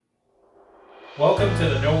Welcome to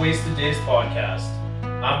the No Wasted Days podcast.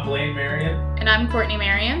 I'm Blaine Marion. And I'm Courtney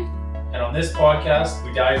Marion. And on this podcast,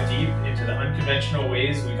 we dive deep into the unconventional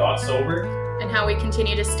ways we got sober and how we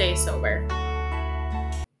continue to stay sober.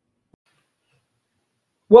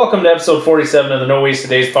 Welcome to episode 47 of the No Wasted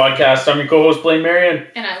Days podcast. I'm your co-host, Blaine Marion.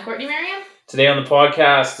 And I'm Courtney Marion. Today on the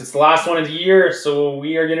podcast, it's the last one of the year, so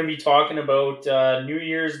we are going to be talking about New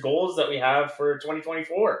Year's goals that we have for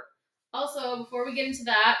 2024. Also, before we get into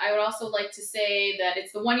that, I would also like to say that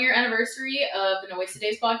it's the 1-year anniversary of the No Wasted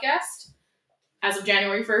Days podcast as of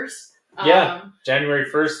January 1st.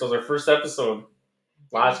 January 1st was our first episode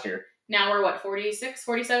last year. Now we're 46,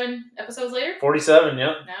 47 episodes later? 47,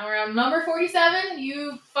 yeah. Now we're on number 47.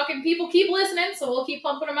 You fucking people keep listening, so we'll keep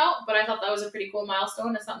pumping them out. But I thought that was a pretty cool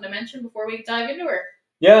milestone and something to mention before we dive into her.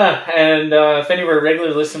 Yeah, and if any of our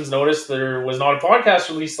regular listeners noticed, there was not a podcast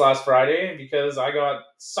released last Friday because I got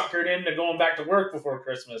suckered into going back to work before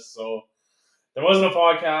Christmas. So there wasn't a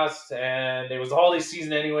podcast, and it was the holiday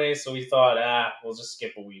season anyway, so we thought, we'll just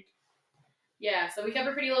skip a week. Yeah, so we kept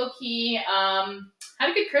it pretty low-key.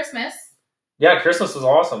 Had a good Christmas. Yeah, Christmas was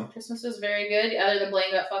awesome. Christmas was very good, other than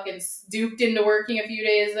Blaine got fucking duped into working a few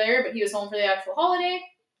days there, but he was home for the actual holiday.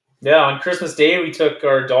 Yeah, on Christmas Day, we took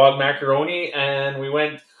our dog Macaroni, and we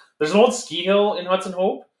went... There's an old ski hill in Hudson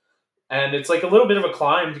Hope, and it's like a little bit of a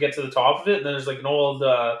climb to get to the top of it, and then there's like an old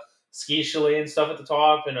ski chalet and stuff at the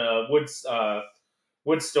top, and a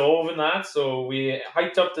wood stove and that, so we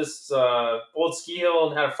hiked up this old ski hill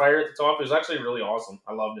and had a fire at the top. It was actually really awesome.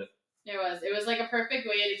 I loved it. It was like a perfect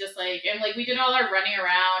way to just we did all our running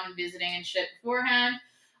around and visiting and shit beforehand,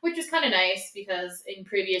 which was kind of nice because in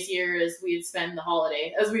previous years we'd spend the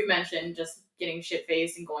holiday, as we've mentioned, just getting shit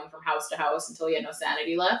faced and going from house to house until we had no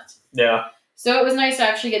sanity left. Yeah. So it was nice to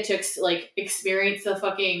actually get to experience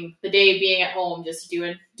the day being at home, just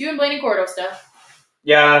doing Blaine and Cordo stuff.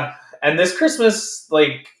 Yeah, and this Christmas,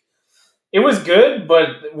 it was good,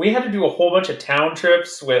 but we had to do a whole bunch of town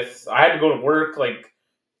trips I had to go to work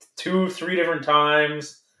 2-3 different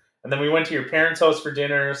times, and then we went to your parents' house for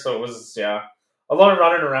dinner, so it was, a lot of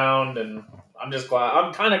running around, and I'm just glad.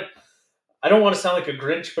 I don't want to sound like a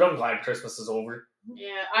Grinch, but I'm glad Christmas is over.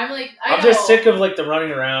 Yeah, I'm just sick of the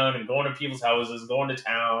running around and going to people's houses, going to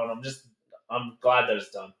town. I'm glad that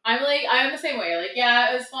it's done. I'm the same way.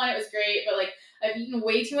 It was fun, it was great, but I've eaten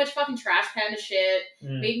way too much fucking trash panda shit,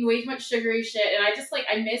 eaten way too much sugary shit, and I just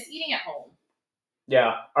I miss eating at home.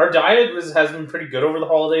 Yeah, our diet has been pretty good over the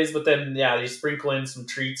holidays, but then you sprinkle in some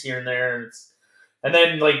treats here and there, and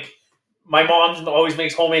then my mom always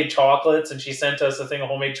makes homemade chocolates, and she sent us a thing of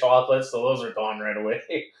homemade chocolates, so those are gone right away.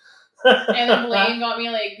 And then Blaine got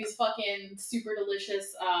me these fucking super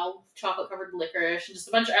delicious chocolate covered licorice and just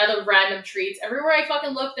a bunch of other random treats. Everywhere I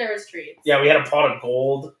fucking looked, there was treats. Yeah, we had a pot of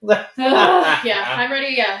gold. Yeah, I'm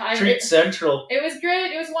ready. Yeah, Treat Central. It was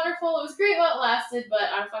great. It was wonderful. It was great while it lasted, but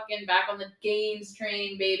I'm fucking back on the games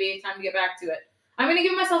train, baby. Time to get back to it. I'm gonna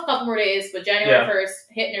give myself a couple more days, but January 1st,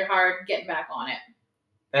 hitting it hard, getting back on it.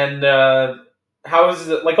 And how is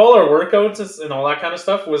it? All our workouts and all that kind of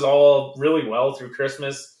stuff was all really well through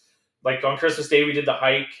Christmas. On Christmas Day, we did the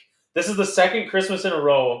hike. This is the second Christmas in a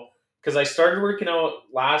row because I started working out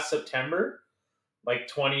last September,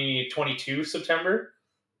 2022 September.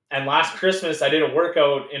 And last Christmas, I did a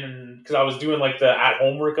workout because I was doing the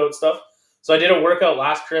at-home workout stuff. So I did a workout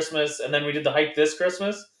last Christmas, and then we did the hike this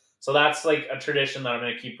Christmas. So that's a tradition that I'm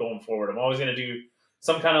going to keep going forward. I'm always going to do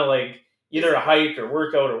some kind of either a hike or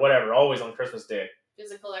workout or whatever, always on Christmas Day.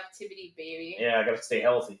 Physical activity, baby. Yeah, I got to stay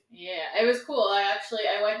healthy. Yeah, it was cool. I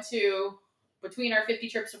went to, between our 50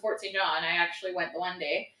 trips to Fort St. John, I actually went the one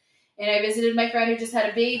day. And I visited my friend who just had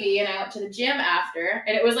a baby, and I went to the gym after.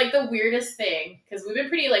 And it was the weirdest thing, because we've been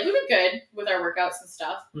good with our workouts and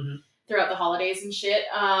stuff throughout the holidays and shit.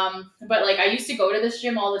 But I used to go to this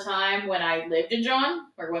gym all the time when I lived in John,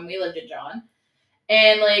 or when we lived in John.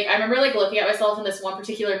 And I remember looking at myself in this one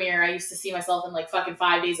particular mirror. I used to see myself in fucking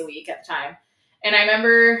 5 days a week at the time. And I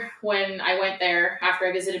remember when I went there after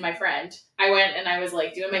I visited my friend, I went and I was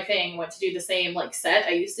doing my thing, went to do the same set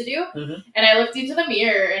I used to do. And I looked into the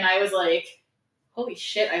mirror and I was holy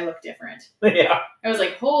shit, I look different. Yeah. I was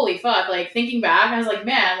holy fuck. Thinking back, I was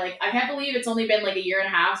man, I can't believe it's only been a year and a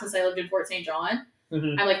half since I lived in Fort St. John.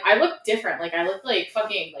 I'm I look different. I look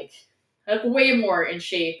fucking I look way more in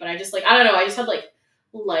shape. And I just I don't know, I just had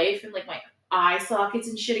life and my eye sockets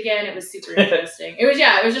and shit again. It was super interesting. It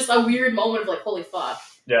was just a weird moment of holy fuck.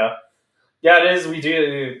 Yeah, it is. We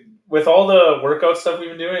do, with all the workout stuff we've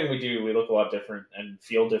been doing, we look a lot different and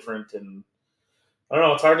feel different, and I don't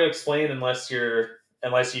know, it's hard to explain unless you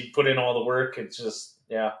put in all the work. It's just,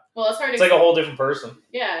 well, it's hard it's a whole different person.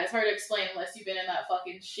 Yeah, it's hard to explain unless you've been in that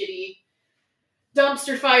fucking shitty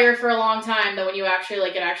dumpster fire for a long time that when you actually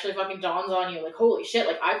like it actually fucking dawns on you like holy shit,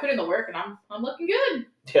 like I put in the work and I'm looking good.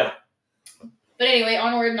 Yeah. But anyway,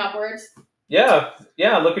 onward and upwards. Yeah.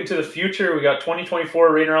 Looking to the future, we got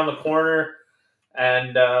 2024 right around the corner,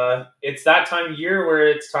 and it's that time of year where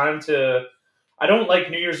it's time to. I don't like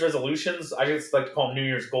New Year's resolutions. I just like to call them New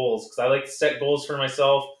Year's goals because I like to set goals for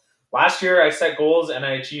myself. Last year I set goals and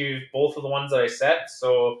I achieved both of the ones that I set.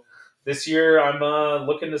 So this year I'm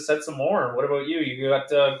looking to set some more. What about you? You got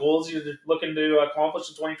goals you're looking to accomplish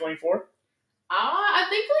in 2024? I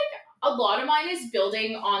think like a lot of mine is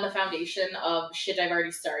building on the foundation of shit I've already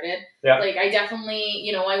started. Yeah. Like I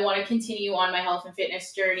definitely, I want to continue on my health and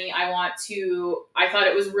fitness journey. I thought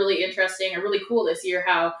it was really interesting and really cool this year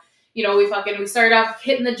how, we started off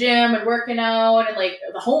hitting the gym and working out and like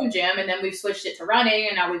the home gym, and then we've switched it to running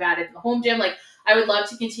and now we've added the home gym. Like I would love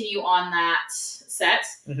to continue on that set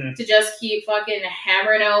to just keep fucking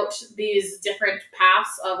hammering out these different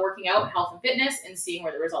paths of working out, health and fitness, and seeing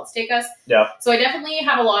where the results take us. Yeah. So I definitely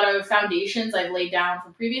have a lot of foundations I've laid down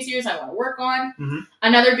from previous years I want to work on. Mm-hmm.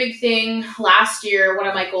 Another big thing last year, one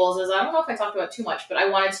of my goals is, I don't know if I talked about it too much, but I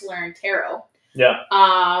wanted to learn tarot. Yeah.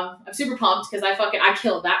 I'm super pumped because I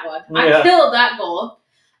killed that one. Yeah. I killed that goal.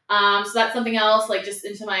 So that's something else, like just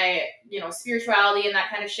into my, spirituality and that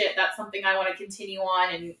kind of shit. That's something I want to continue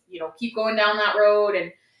on and, keep going down that road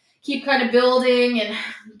and keep kind of building and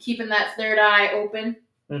keeping that third eye open.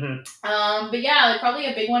 Mm-hmm. But yeah, like probably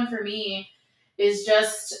a big one for me is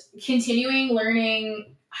just continuing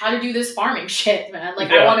learning how to do this farming shit, man.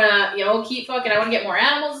 Like I want to, keep fucking, I want to get more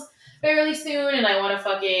animals fairly soon, and I want to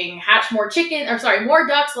fucking hatch more more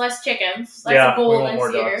ducks, less chickens. That's a goal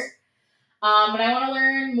this year. Ducks. And I want to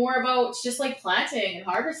learn more about just like planting and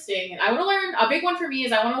harvesting. And I want to learn, a big one for me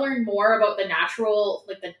is I want to learn more about the natural,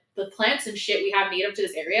 like the plants and shit we have native to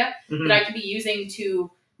this area that I can be using to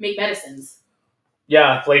make medicines.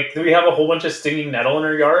 Yeah, like we have a whole bunch of stinging nettle in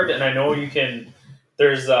our yard, and I know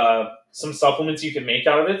there's some supplements you can make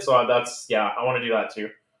out of it. So I want to do that too.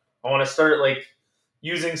 I want to start like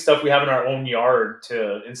using stuff we have in our own yard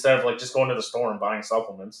to, instead of like just going to the store and buying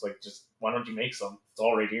supplements, like just why don't you make some? It's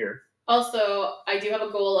all right here. Also, I do have a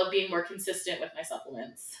goal of being more consistent with my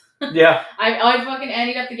supplements. Yeah. I fucking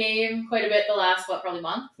ended up the game quite a bit the last, probably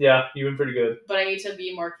month. Yeah, you've been pretty good. But I need to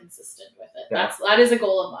be more consistent with it. Yeah. That is a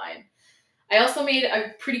goal of mine. I also made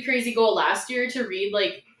a pretty crazy goal last year to read,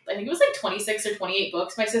 like, I think it was like 26 or 28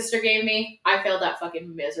 books my sister gave me. I failed that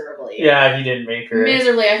fucking miserably. Yeah, you didn't make her.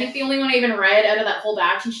 Miserably. I think the only one I even read out of that whole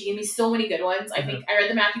batch, and she gave me so many good ones. I think I read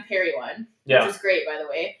the Matthew Perry one, which was great, by the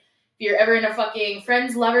way. If you're ever into fucking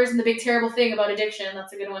Friends, Lovers, and the Big Terrible Thing about addiction,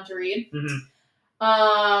 that's a good one to read. Mm-hmm.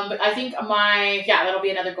 But I think that'll be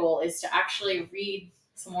another goal, is to actually read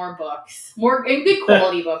some more books, more and good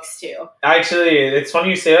quality books too. Actually, it's funny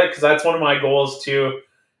you say that because that's one of my goals too.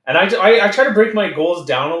 And I try to break my goals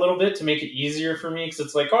down a little bit to make it easier for me because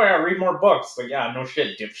it's like, oh yeah, read more books. Like, yeah, no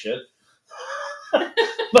shit, dipshit.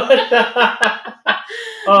 But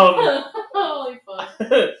holy fuck.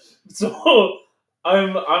 So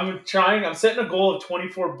I'm setting a goal of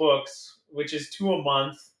 24 books, which is 2 a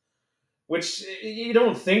month. Which you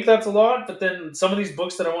don't think that's a lot, but then some of these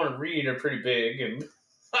books that I want to read are pretty big, and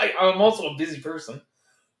I'm also a busy person.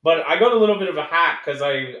 But I got a little bit of a hack because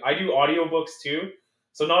I do audiobooks too.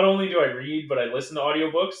 So not only do I read, but I listen to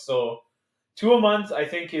audiobooks. So 2 a month I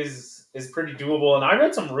think is pretty doable. And I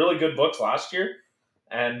read some really good books last year,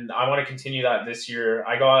 and I want to continue that this year.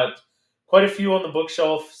 I got quite a few on the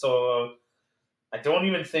bookshelf, so I don't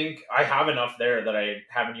even think I have enough there that I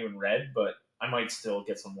haven't even read, but I might still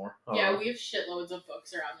get some more. Yeah, we have shitloads of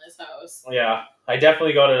books around this house. Yeah, I'm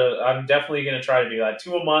definitely going to try to do that.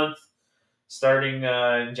 2 a month, starting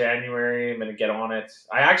in January. I'm going to get on it.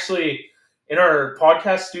 I actually, in our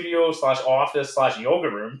podcast studio /office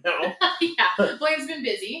 /yoga room now. Yeah, Blaine's been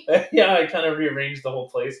busy. Yeah, I kind of rearranged the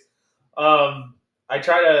whole place.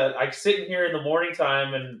 I sit in here in the morning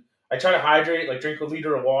time and I try to hydrate, like drink a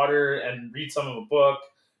liter of water and read some of a book.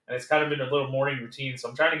 And it's kind of been a little morning routine, so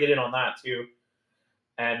I'm trying to get in on that too.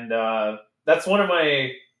 And that's one of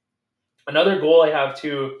another goal I have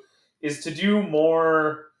too, is to do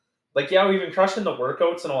more, like, yeah, we've been crushing the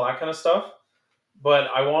workouts and all that kind of stuff, but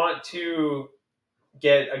I want to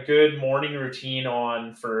get a good morning routine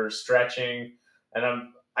on for stretching. And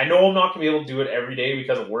I know I'm not going to be able to do it every day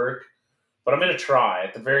because of work, but I'm going to try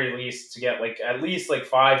at the very least to get at least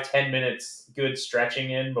 5-10 minutes good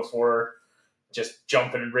stretching in before just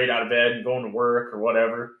jumping right out of bed and going to work or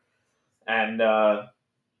whatever. And I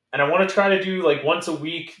want to try to do once a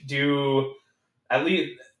week, do at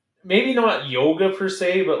least, maybe not yoga per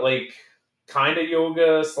se, but kind of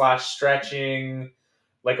yoga /stretching,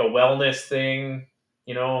 like a wellness thing.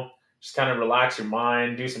 you know, just kind of relax your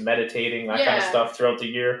mind, do some meditating, that kind of Yeah. stuff throughout the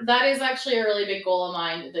year. That is actually a really big goal of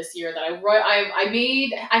mine this year that I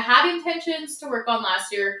made. I had intentions to work on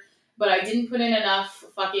last year, but I didn't put in enough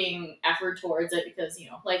fucking effort towards it because, you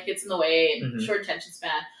know, life gets in the way and Mhm. short attention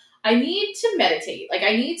span. I need to meditate. Like,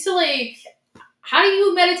 I need to, like, how do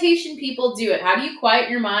you meditation people do it? How do you quiet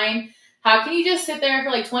your mind? How can you just sit there for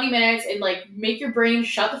like 20 minutes and like make your brain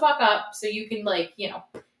shut the fuck up so you can, like, you know,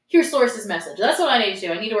 hear Source's message? That's what I need to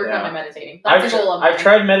do. I need to work on my meditating. That's a goal of mine. I've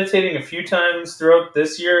tried meditating a few times throughout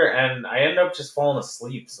this year, and I end up just falling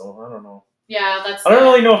asleep. So I don't know. Yeah, that's. I don't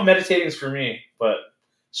really know if meditating is for me, but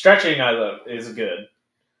stretching is good.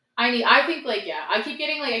 I think, like, yeah, I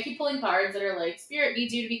keep pulling cards that are like, Spirit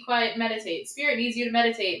needs you to be quiet and meditate. Spirit needs you to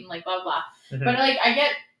meditate and like blah blah. Mhm. But like I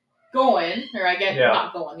get going, or I get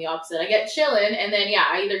not going, the opposite. I get chilling, and then yeah,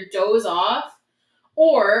 I either doze off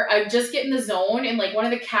or I just get in the zone, and like one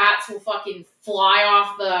of the cats will fucking fly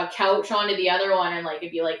off the couch onto the other one, and like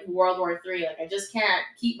it'd be like World War III. Like I just can't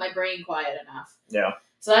keep my brain quiet enough. Yeah.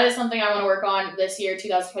 So that is something I want to work on this year,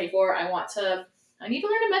 2024. I need to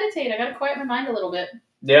learn to meditate. I got to quiet my mind a little bit.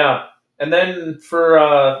 Yeah, and then for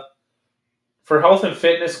health and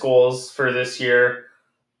fitness goals for this year,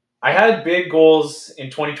 I had big goals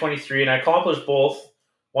in 2023, and I accomplished both.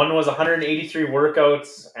 One was 183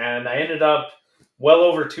 workouts, and I ended up well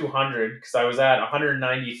over 200 because I was at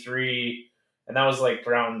 193, and that was like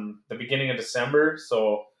around the beginning of December.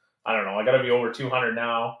 So I don't know, I got to be over 200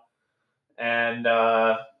 now. And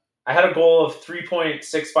I had a goal of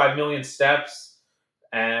 3.65 million steps,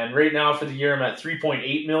 and right now for the year I'm at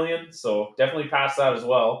 3.8 million, so definitely passed that as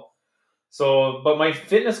well. So, but my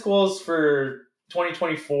fitness goals for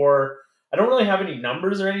 2024, I don't really have any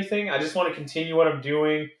numbers or anything. I just want to continue what I'm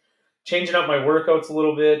doing, changing up my workouts a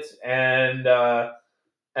little bit, and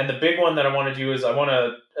the big one that I want to do is I want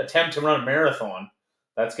to attempt to run a marathon.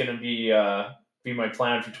 That's going to be my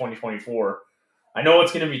plan for 2024. I know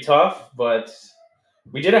it's going to be tough, but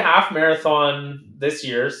we did a half marathon this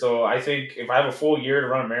year, so I think if I have a full year to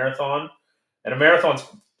run a marathon, and a marathon's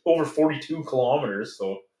over 42 kilometers,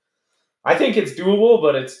 so I think it's doable,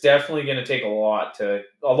 but it's definitely going to take a lot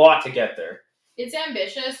to get there. It's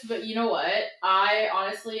ambitious, but you know what? I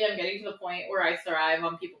honestly am getting to the point where I thrive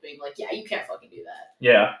on people being like, "Yeah, you can't fucking do that."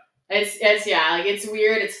 Yeah. It's yeah, like it's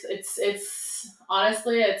weird. It's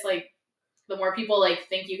honestly, it's like the more people like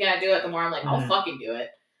think you can't do it, the more I'm like, I'll fucking do it.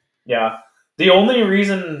 Yeah. The only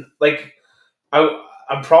reason, like,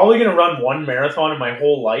 I'm probably gonna run one marathon in my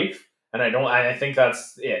whole life, and I think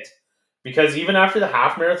that's it. Because even after the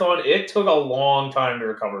half marathon, it took a long time to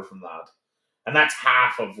recover from that. And that's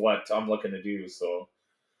half of what I'm looking to do, so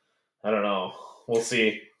I don't know. We'll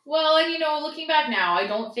see. Well, and you know, looking back now, I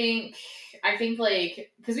think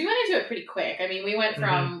like, because we went into it pretty quick. I mean, we went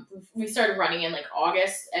from, we started running in like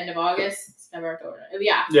August, end of August, September, October.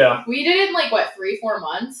 Yeah. Yeah. We did it in like, what, 3-4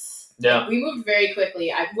 months? Yeah. Like, we moved very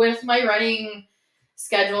quickly. With my running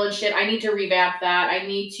schedule and shit, I need to revamp that. I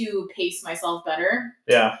need to pace myself better.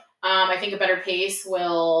 Yeah. I think a better pace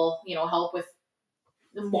will, you know, help with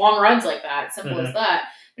long runs like that. Simple as that.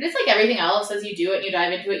 But it's like everything else. As you do it, you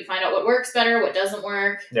dive into it, you find out what works better, what doesn't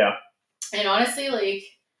work. Yeah. And honestly, like,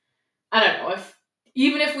 I don't know,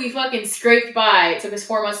 even if we fucking scraped by, it took us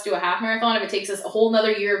 4 months to do a half marathon. If it takes us a whole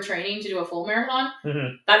nother year of training to do a full marathon,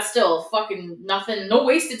 that's still fucking nothing. No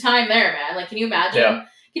wasted time there, man. Like, can you imagine? Yeah.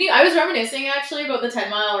 I was reminiscing actually about the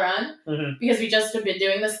 10-mile run because we just have been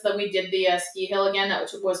doing this. Then we did the ski hill again, that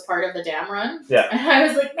was part of the dam run. Yeah. And I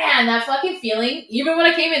was like, man, that fucking feeling, even when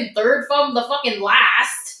I came in third from the fucking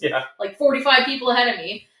last, like 45 people ahead of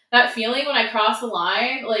me, that feeling when I cross the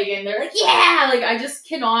line, like, and they're like, yeah, like, I just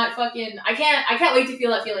cannot fucking, I can't wait to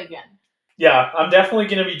feel that feeling again. Yeah, I'm definitely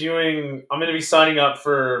going to be signing up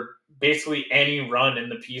for basically any run in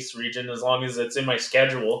the Peace region as long as it's in my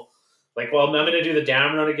schedule. Like, well, I'm going to do the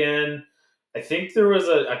dam run again. I think there was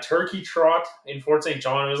a turkey trot in Fort St.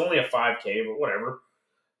 John. It was only a 5K, but whatever.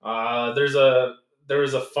 There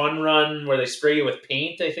was a fun run where they spray you with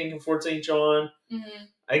paint, I think, in Fort St. John.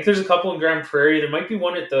 I think there's a couple in Grand Prairie. There might be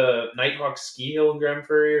one at the Nighthawk Ski Hill in Grand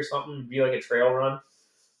Prairie or something. It'd be like a trail run.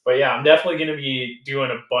 But yeah, I'm definitely going to be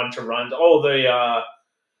doing a bunch of runs. Oh,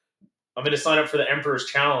 I'm going to sign up for the Emperor's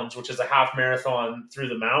Challenge, which is a half marathon through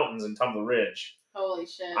the mountains in Tumble Ridge. Holy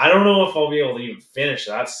shit. I don't know if I'll be able to even finish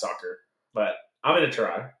that sucker, but I'm going to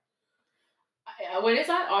try. When is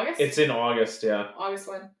that? August? It's in August, yeah. August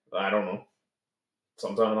when? I don't know.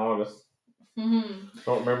 Sometime in August.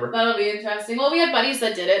 Don't remember. That'll be interesting. Well, we had buddies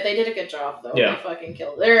that did it. They did a good job, though. Yeah. They fucking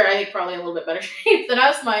killed it. They're, I think, probably in a little bit better shape than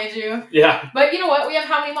us, mind you. Yeah. But you know what? We have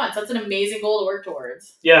how many months? That's an amazing goal to work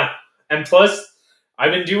towards. Yeah. And plus,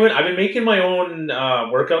 I've been making my own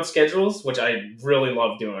workout schedules, which I really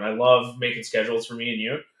love doing. I love making schedules for me and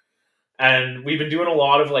you. And we've been doing a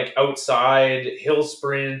lot of like outside hill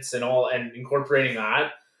sprints and all, and incorporating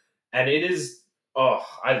that. And it is, oh,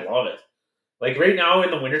 I love it. Like right now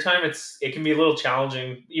in the wintertime, it can be a little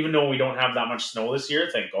challenging, even though we don't have that much snow this year,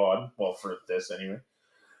 thank God. Well, for this anyway.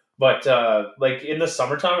 But like in the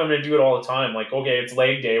summertime, I'm gonna do it all the time. Like, okay, it's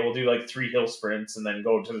leg day, we'll do like 3 hill sprints and then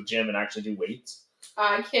go to the gym and actually do weights.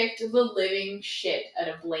 I kicked the living shit out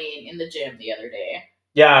of Blaine in the gym the other day.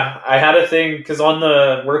 Yeah, I had a thing because on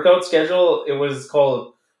the workout schedule, it was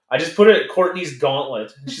called. I just put it Courtney's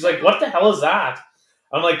Gauntlet. And she's like, "What the hell is that?"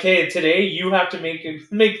 I'm like, "Hey, today you have to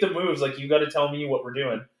make the moves. Like, you got to tell me what we're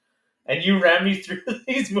doing." And you ran me through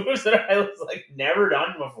these moves that I was like never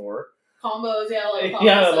done before. Combos, yeah, like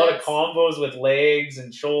yeah, a lot of combos with legs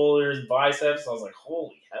and shoulders, biceps. I was like,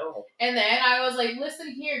 "Holy hell!" And then I was like,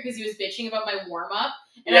 "Listen here," because he was bitching about my warm up,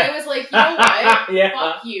 and Yeah. I was like, "You know what? Yeah.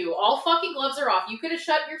 Fuck you. All fucking gloves are off. You could have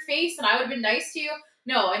shut your face, and I would have been nice to you."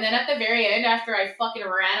 No, and then at the very end, after I fucking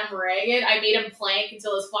ran him ragged, I made him plank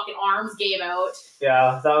until his fucking arms gave out.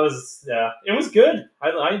 Yeah, it was good.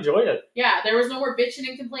 I enjoyed it. Yeah, there was no more bitching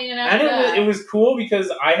and complaining after And that. it was cool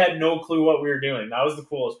because I had no clue what we were doing. That was the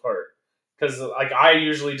coolest part. Because like I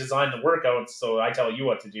usually design the workouts, so I tell you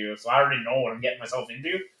what to do. So I already know what I'm getting myself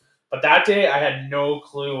into. But that day, I had no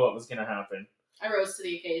clue what was going to happen. I rose to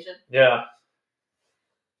the occasion. Yeah.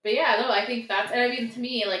 But yeah, no, I think that's, and I mean, to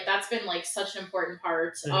me, like, that's been, like, such an important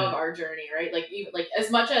part Mhm. of our journey, right? Like, even, like, as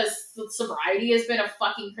much as sobriety has been a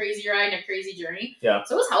fucking crazy ride and a crazy journey, Yeah.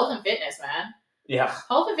 so is health and fitness, man. Yeah.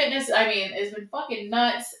 Health and fitness, I mean, has been fucking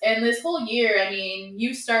nuts. And this whole year, I mean,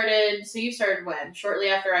 you started when? Shortly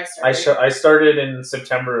after I started? I started in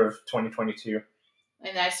September of 2022.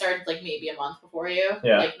 And I started, like, maybe a month before you.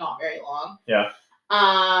 Yeah. Like, not very long. Yeah.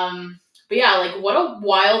 But yeah, like, what a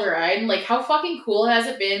wild ride. Like, how fucking cool has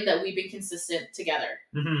it been that we've been consistent together?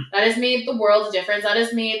 Mm-hmm. That has made the world a difference. That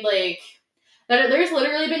has made, like, there's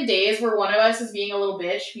literally been days where one of us is being a little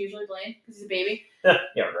bitch, usually Blaine, because he's a baby. Yeah,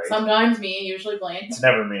 right. Sometimes me, usually Blaine. It's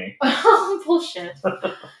never me. Bullshit.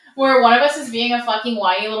 Where one of us is being a fucking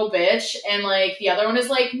whiny little bitch, and, like, the other one is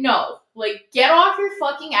like, no, like, get off your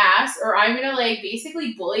fucking ass, or I'm gonna, like,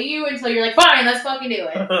 basically bully you until you're like, fine, let's fucking do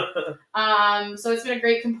it. So it's been a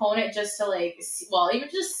great component just to, like, even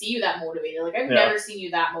just see you that motivated. Like, I've never seen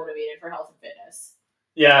you that motivated for health and fitness.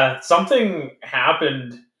 Yeah, something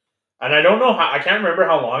happened, and I don't know how, I can't remember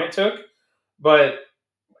how long it took, but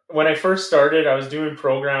when I first started, I was doing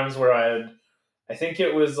programs where I think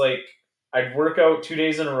it was like, I'd work out 2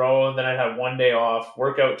 days in a row, and then I'd have 1 day off,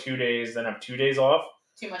 work out 2 days, then have 2 days off.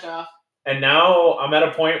 Too much off. And now I'm at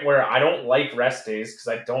a point where I don't like rest days because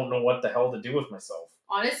I don't know what the hell to do with myself.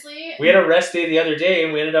 Honestly, we had a rest day the other day,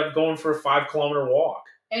 and we ended up going for a 5-kilometer walk.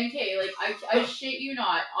 NK, like, I shit you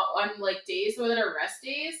not, on, like, days that are rest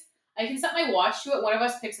days, I can set my watch to it, one of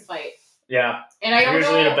us picks a fight. Yeah. And I don't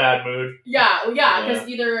usually know, in a bad mood. Yeah, because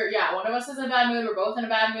either, one of us is in a bad mood, we're both in a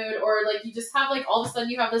bad mood, or, like, you just have, like, all of a sudden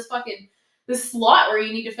you have this slot where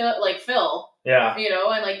you need to fill. Yeah. You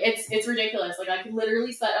know, and, like, it's ridiculous. Like, I could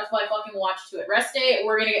literally set up my fucking watch to it. Rest day,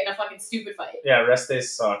 we're gonna get in a fucking stupid fight. Yeah, rest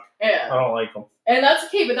days suck. Yeah. I don't like them. And that's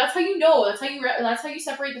okay, but that's how you know. That's how you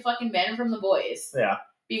separate the fucking men from the boys. Yeah.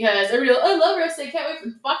 Because everybody like, I love rest day, can't wait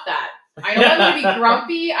for, fuck that. I know I'm gonna be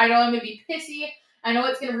grumpy, I know I'm gonna be pissy, I know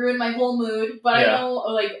it's gonna ruin my whole mood, but I know,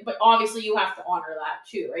 like, but obviously you have to honor that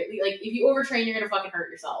too, right? Like, if you overtrain, you're gonna fucking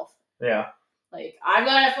hurt yourself. Yeah. Like, I've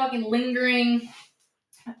got a fucking lingering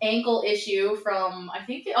ankle issue from, I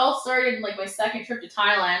think it all started in, like, my second trip to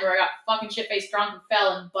Thailand, where I got fucking shit-faced drunk and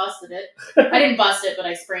fell and busted it. I didn't bust it, but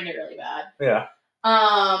I sprained it really bad. Yeah.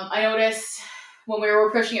 I noticed when we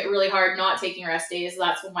were pushing it really hard, not taking rest days,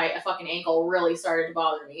 that's when my fucking ankle really started to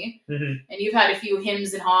bother me. Mm-hmm. And you've had a few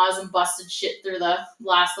hims and haws and busted shit through the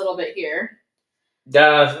last little bit here.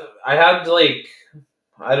 Yeah, I had, like,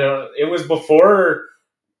 it was before,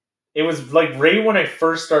 it was, like, right when I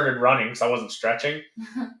first started running, because I wasn't stretching,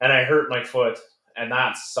 and I hurt my foot, and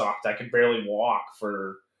that sucked. I could barely walk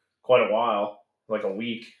for quite a while, like a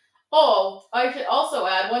week. Oh, I could also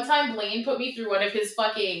add, one time Blaine put me through one of his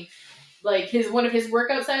fucking, like, one of his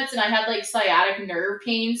workout sets, and I had, like, sciatic nerve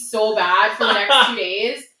pain so bad for the next 2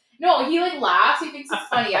 days. No, he, like, laughs. He thinks it's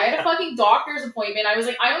funny. I had a fucking doctor's appointment. I was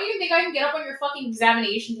like, I don't even think I can get up on your fucking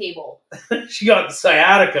examination table. She got the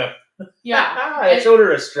sciatica. Yeah. I showed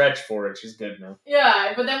her a stretch for it. She's good now.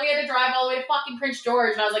 Yeah, but then we had to drive all the way to fucking Prince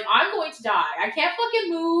George, and I was like, I'm going to die. I can't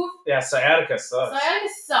fucking move. Yeah, sciatica sucks. Sciatica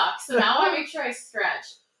sucks. So now I make sure I stretch.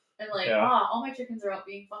 And, like, all my chickens are out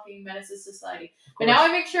being fucking menaces to society. But now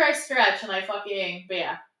I make sure I stretch, and I fucking, but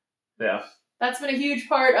yeah. Yeah. That's been a huge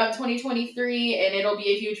part of 2023, and it'll be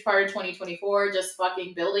a huge part of 2024. Just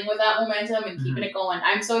fucking building with that momentum and keeping it going.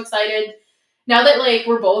 I'm so excited. Now that like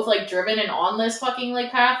we're both like driven and on this fucking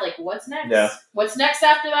like path, like what's next? Yeah. What's next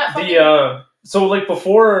after that? Fucking... So like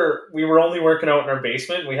before we were only working out in our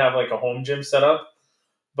basement. We have like a home gym set up,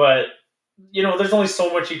 but there's only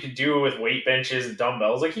so much you can do with weight benches and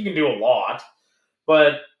dumbbells. Like you can do a lot,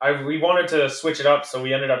 but we wanted to switch it up, so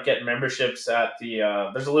we ended up getting memberships at the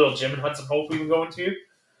there's a little gym in Hudson Hope we can go into.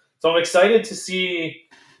 So I'm excited to see,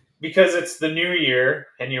 because it's the new year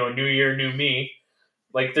and new year, new me.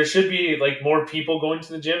 Like there should be like more people going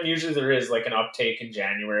to the gym. Usually there is like an uptake in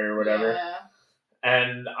January or whatever. Yeah.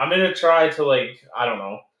 And I'm gonna try to like, I don't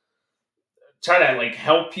know, try to like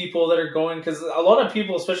help people that are going, because a lot of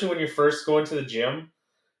people, especially when you're first going to the gym,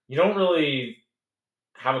 you don't really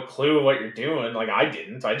have a clue what you're doing. Like I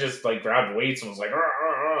didn't. I just like grabbed weights and was like,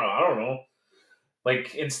 I don't know.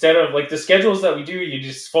 Like instead of like the schedules that we do, you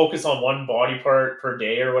just focus on one body part per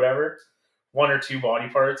day or whatever. One or two body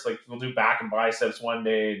parts. Like we'll do back and biceps one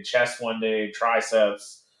day, chest one day,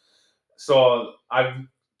 triceps. So I'm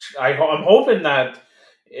hoping that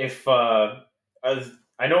if I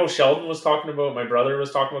know Sheldon was talking about, my brother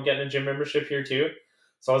was talking about getting a gym membership here too.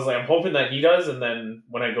 So I was like, I'm hoping that he does, and then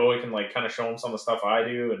when I go, I can like kind of show him some of the stuff I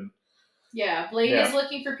do. And yeah, Blaine is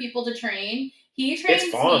looking for people to train. He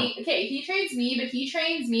trains me. Okay, he trains me, but he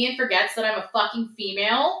trains me and forgets that I'm a fucking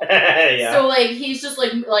female. Yeah. So like he's just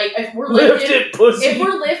like if we're lifting, pussy. If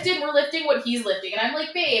we're lifting what he's lifting, and I'm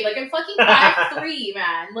like, babe, like I'm fucking 5'3",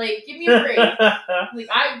 man. Like, give me a break.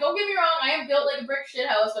 Like, don't get me wrong, I am built like a brick shit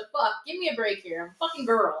house, but fuck, give me a break here. I'm a fucking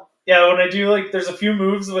girl. Yeah, when I do like, there's a few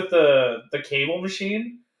moves with the cable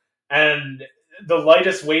machine, and the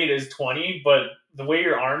lightest weight is 20, but the way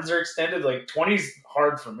your arms are extended, like 20's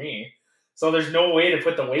hard for me. So there's no way to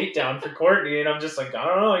put the weight down for Courtney, and I'm just like, I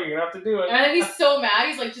don't know, you're gonna have to do it. And then he's so mad,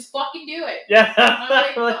 he's like, just fucking do it. Yeah,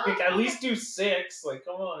 like, at least do 6. Like,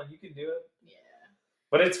 come on, you can do it. Yeah.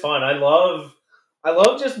 But it's fun. I love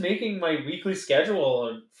just making my weekly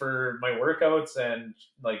schedule for my workouts and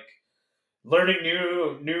like learning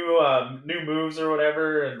new moves or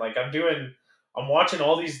whatever. And like I'm watching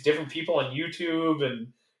all these different people on YouTube and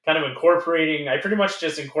kind of incorporating. I pretty much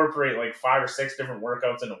just incorporate like 5 or 6 different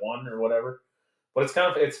workouts into one or whatever. But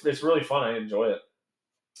it's it's really fun. I enjoy it.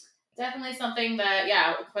 Definitely something that,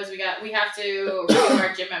 because we have to renew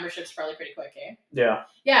our gym memberships probably pretty quick, eh? Yeah.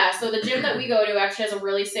 Yeah, so the gym that we go to actually has a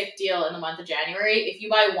really sick deal in the month of January. If you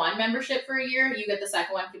buy one membership for a year, you get the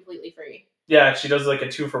second one completely free. Yeah, she does like a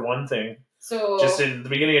 2-for-1 thing. So just in the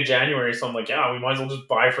beginning of January, so I'm like, yeah, we might as well just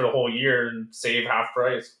buy for the whole year and save half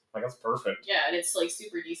price. Like, that's perfect. Yeah, and it's like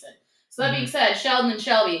super decent. So that being said, Sheldon and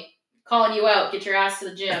Shelby, calling you out. Get your ass to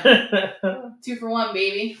the gym. 2-for-1,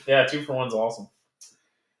 baby. Yeah, 2-for-1's awesome.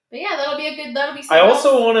 But yeah, that'll be I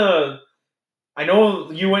also want to, I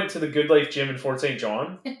know you went to the Good Life Gym in Fort St.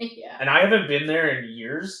 John. Yeah. And I haven't been there in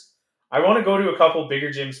years. I want to go to a couple bigger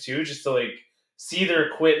gyms too, just to like see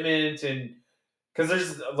their equipment, and because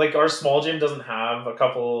there's like our small gym doesn't have a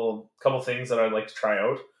couple things that I'd like to try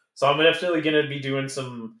out. So I'm definitely gonna be doing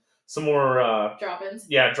some more drop-ins.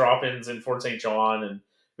 Yeah, drop-ins in Fort St. John, and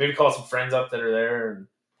maybe call some friends up that are there and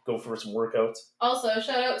go for some workouts. Also,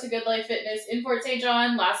 shout out to Good Life Fitness in Fort St.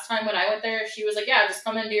 John. Last time when I went there, she was like, "Yeah, just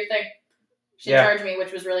come in and do your thing." She charged me,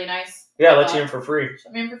 which was really nice. Yeah, let you in for free.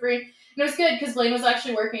 Let me in for free. And it was good because Blaine was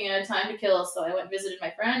actually working and had time to kill, so I went and visited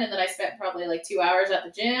my friend, and then I spent probably like 2 hours at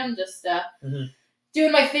the gym just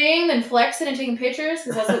doing my thing, then flexing and taking pictures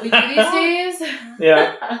because that's what we do these days.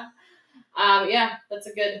 Yeah. Yeah, it's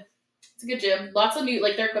a good gym. Lots of new,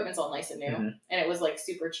 like their equipment's all nice and new, and it was like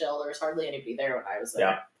super chill. There was hardly anybody there when I was there.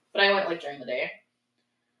 Yeah. But I went like during the day.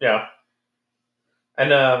 Yeah.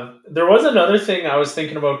 And there was another thing I was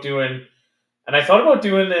thinking about doing, and I thought about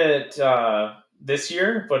doing it this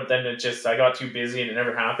year, but then I got too busy and it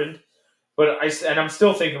never happened. But I'm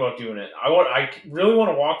still thinking about doing it. I really want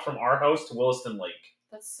to walk from our house to Williston Lake.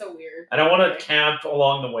 That's so weird. And I want to camp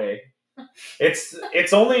along the way. It's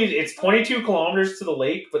 22 kilometers to the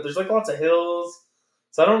lake, but there's like lots of hills.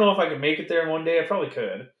 So I don't know if I could make it there in one day. I probably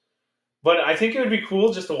could. But I think it would be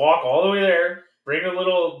cool just to walk all the way there, bring a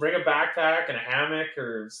backpack and a hammock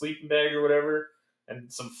or sleeping bag or whatever,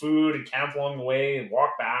 and some food, and camp along the way and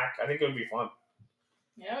walk back. I think it would be fun.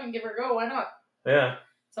 Yeah, we can give her a go. Why not? Yeah.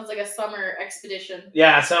 Sounds like a summer expedition.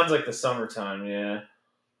 Yeah, it sounds like the summertime, yeah.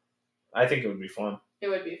 I think it would be fun. It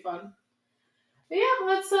would be fun. But yeah,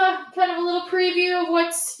 that's kind of a little preview of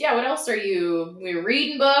what else are you? We're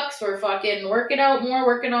reading books, we're fucking working out more,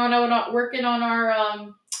 working on our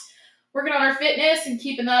fitness and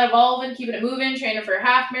keeping that evolving, keeping it moving, training for a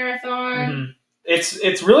half marathon. Mm-hmm.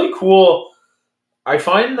 It's really cool. I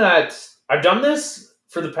find that I've done this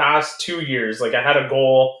for the past 2 years. Like I had a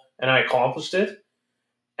goal and I accomplished it.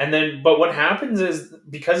 And then, but what happens is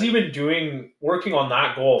because you've been working on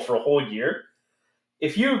that goal for a whole year,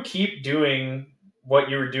 if you keep doing what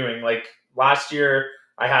you were doing, like last year,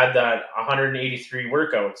 I had that 183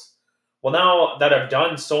 workouts. Well, now that I've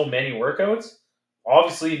done so many workouts,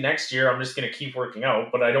 obviously next year I'm just going to keep working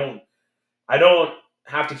out, but I don't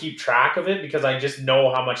have to keep track of it because I just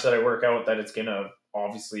know how much that I work out that it's going to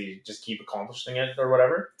obviously just keep accomplishing it or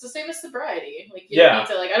whatever. It's the same as sobriety. Like you Yeah. don't need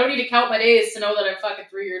to like I don't need to count my days to know that I'm fucking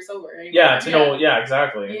 3 years sober anymore. Yeah, to know. Yeah,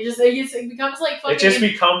 exactly. It becomes like fucking. It just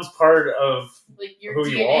becomes part of like your who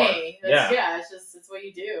DNA. you are. Yeah, it's what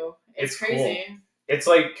you do. It's crazy. Cool. It's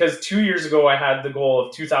like because 2 years ago I had the goal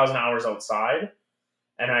of 2,000 hours outside,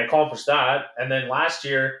 and I accomplished that. And then last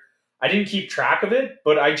year I didn't keep track of it,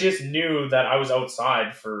 but I just knew that I was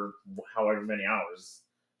outside for however many hours.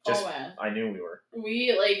 Just I knew we were.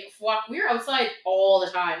 We we were outside all the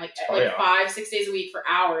time, like 5-6 days a week for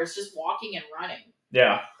hours, just walking and running.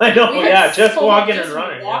 Yeah, I know. Yeah, just walking and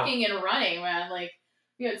running. Walking and running, man. Like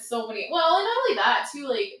we had so many. Well, and not only that too.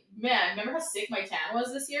 Like, man, remember how sick my tan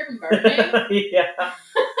was this year from gardening? Yeah.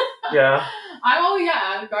 Yeah.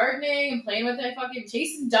 Gardening and playing with it, fucking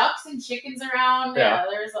chasing ducks and chickens around. Yeah.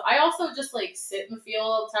 I also just like sit in the field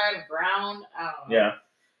all the time and ground. I don't know. Yeah.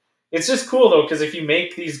 It's just cool though, because if you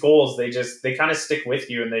make these goals, they kind of stick with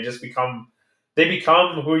you, and they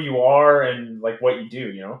become who you are and like what you do.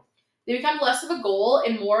 You know. They become less of a goal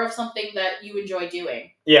and more of something that you enjoy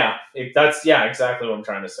doing. Yeah, that's exactly what I'm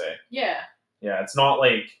trying to say. Yeah. Yeah, it's not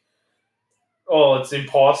like, oh, it's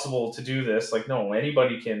impossible to do this. Like, no,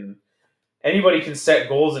 anybody can set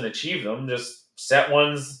goals and achieve them. Just set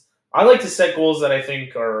ones. I like to set goals that I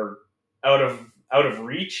think are out of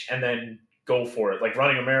reach and then go for it. Like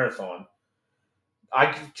running a marathon.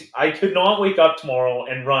 I could not wake up tomorrow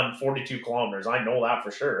and run 42 kilometers. I know that for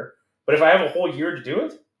sure. But if I have a whole year to do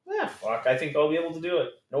it, fuck, I think I'll be able to do it.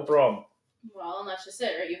 No problem. Well, and that's just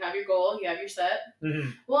it, right? You have your goal, you have your set. Mm-hmm.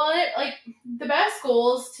 Well, the best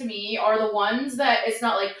goals to me are the ones that it's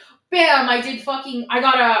not like, bam, I did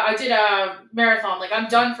a marathon. Like, I'm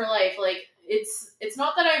done for life. Like, it's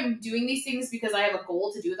not that I'm doing these things because I have a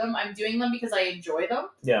goal to do them. I'm doing them because I enjoy them.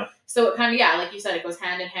 Yeah. So it kind of, like you said, it goes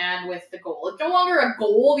hand in hand with the goal. It's no longer a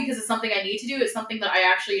goal because it's something I need to do. It's something that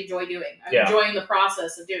I actually enjoy doing. I'm enjoying the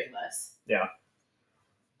process of doing this. Yeah.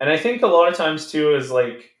 And I think a lot of times too is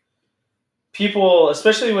like people,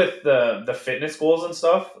 especially with the fitness goals and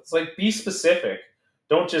stuff, it's like be specific.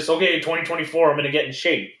 Don't just 2024 I'm going to get in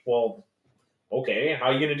shape. Well, okay, how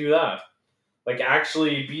are you going to do that? Like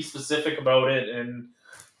actually be specific about it and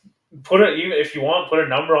put it, even if you want, put a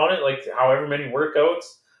number on it, like however many workouts.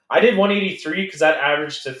 I did 183 because that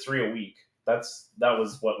averaged to 3 a week. That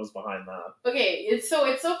was what was behind that. Okay, it's so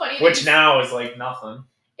funny. Which now is like nothing.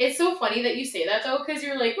 It's so funny that you say that though, because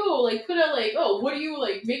you're like, what do you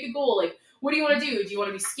like? Make a goal, like. What do you want to do? Do you want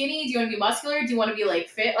to be skinny? Do you want to be muscular? Do you want to be like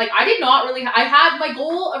fit? Like I did not really. I had my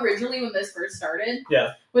goal originally when this first started.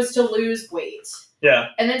 Yeah. Was to lose weight. Yeah.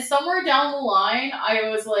 And then somewhere down the line, I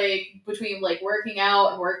was like between like working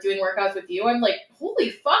out and doing workouts with you. I'm like, holy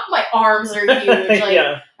fuck, my arms are huge. Like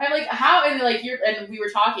yeah. I'm like, how? And like we were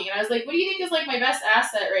talking, and I was like, what do you think is like my best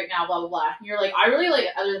asset right now? Blah blah blah. And you're like, I really like,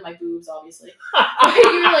 other than my boobs, obviously.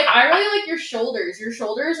 You're like, I really like your shoulders. Your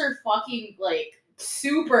shoulders are fucking like.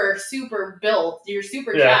 Super built. You're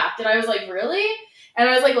super jacked. And I was like, really? And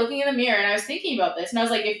I was like looking in the mirror and I was thinking about this and I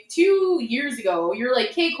was like, if 2 years ago you're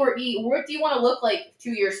like, hey Courtney, what do you want to look like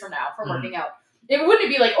 2 years from now from working out? It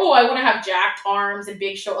wouldn't be like, oh, I want to have jacked arms and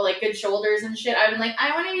big good shoulders and shit. I've been like,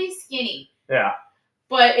 I want to be skinny. Yeah.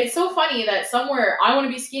 But it's so funny that somewhere I want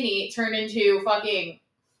to be skinny turned into fucking,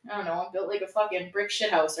 I don't know, I'm built like a fucking brick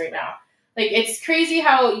shit house right now. Like, it's crazy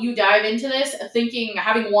how you dive into this thinking,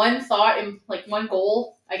 having one thought and, like, one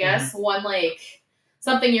goal, I guess, one, like,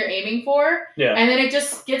 something you're aiming for. Yeah. And then it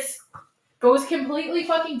just goes completely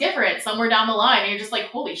fucking different somewhere down the line. And you're just like,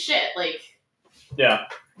 holy shit, like. Yeah.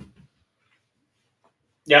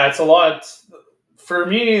 Yeah, it's a lot. For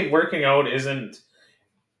me, working out it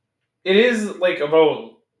is, like,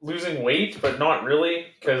 about losing weight, but not really,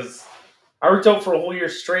 because I worked out for a whole year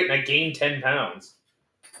straight and I gained 10 pounds.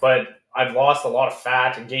 But I've lost a lot of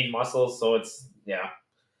fat and gained muscle, so it's,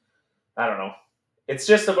 I don't know. It's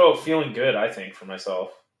just about feeling good, I think, for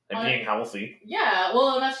myself and being healthy. Yeah,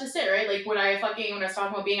 well, and that's just it, right? Like, when I was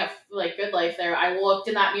talking about being a, like, good life there, I looked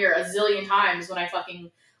in that mirror a zillion times when I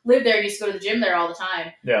fucking lived there and used to go to the gym there all the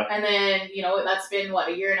time. Yeah. And then, that's been,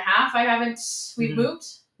 a year and a half we've moved?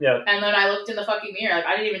 Yeah. And then I looked in the fucking mirror, like,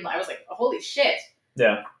 I was like, holy shit.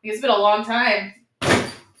 Yeah. It's been a long time.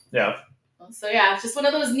 Yeah. So yeah, it's just one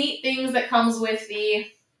of those neat things that comes with the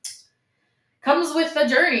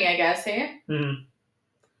journey, I guess. Hey. Mm-hmm.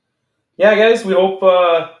 Yeah, guys, we hope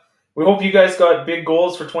you guys got big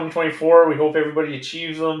goals for 2024. We hope everybody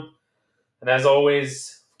achieves them. And as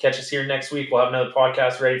always, catch us here next week. We'll have another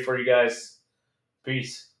podcast ready for you guys.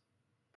 Peace.